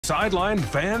Sideline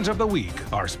Fans of the Week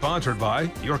are sponsored by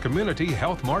your Community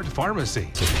Health Mart Pharmacy.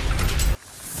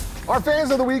 Our fans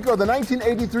of the week are the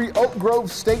 1983 Oak Grove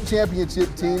State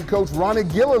Championship team. Coach Ronnie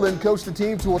Gilliland coached the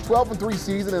team to a 12-3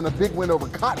 season and a big win over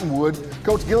Cottonwood.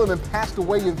 Coach Gilliland passed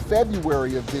away in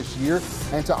February of this year,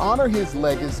 and to honor his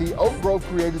legacy, Oak Grove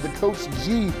created the Coach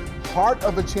G Heart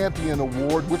of a Champion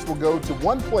Award, which will go to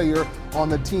one player on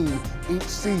the team each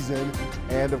season.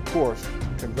 And of course,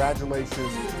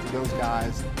 congratulations to those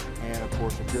guys, and of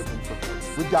course, a good one for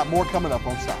Coach. We've got more coming up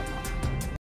on Sideline.